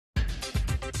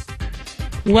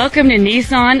Welcome to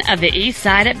Nissan of the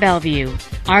Eastside at Bellevue.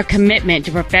 Our commitment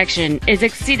to perfection is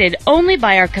exceeded only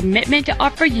by our commitment to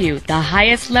offer you the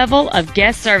highest level of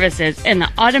guest services in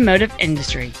the automotive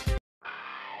industry.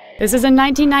 This is a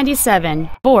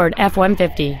 1997 Ford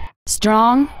F-150.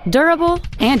 Strong, durable,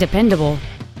 and dependable.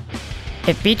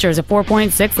 It features a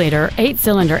 4.6-liter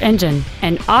 8-cylinder engine,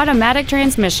 an automatic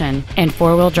transmission, and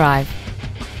 4-wheel drive.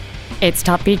 Its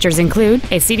top features include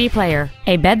a CD player,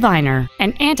 a bed liner,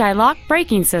 an anti-lock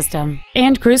braking system,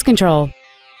 and cruise control.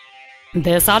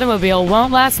 This automobile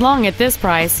won't last long at this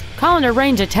price. Call and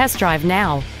arrange a test drive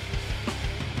now.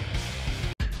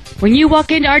 When you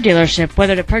walk into our dealership,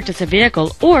 whether to purchase a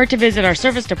vehicle or to visit our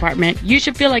service department, you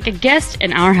should feel like a guest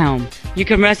in our home. You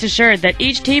can rest assured that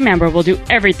each team member will do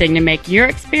everything to make your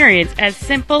experience as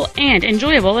simple and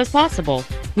enjoyable as possible.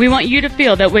 We want you to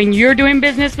feel that when you're doing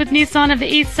business with Nissan of the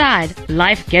East Side,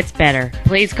 life gets better.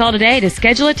 Please call today to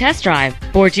schedule a test drive.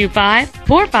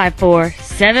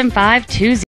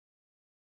 425-454-7520.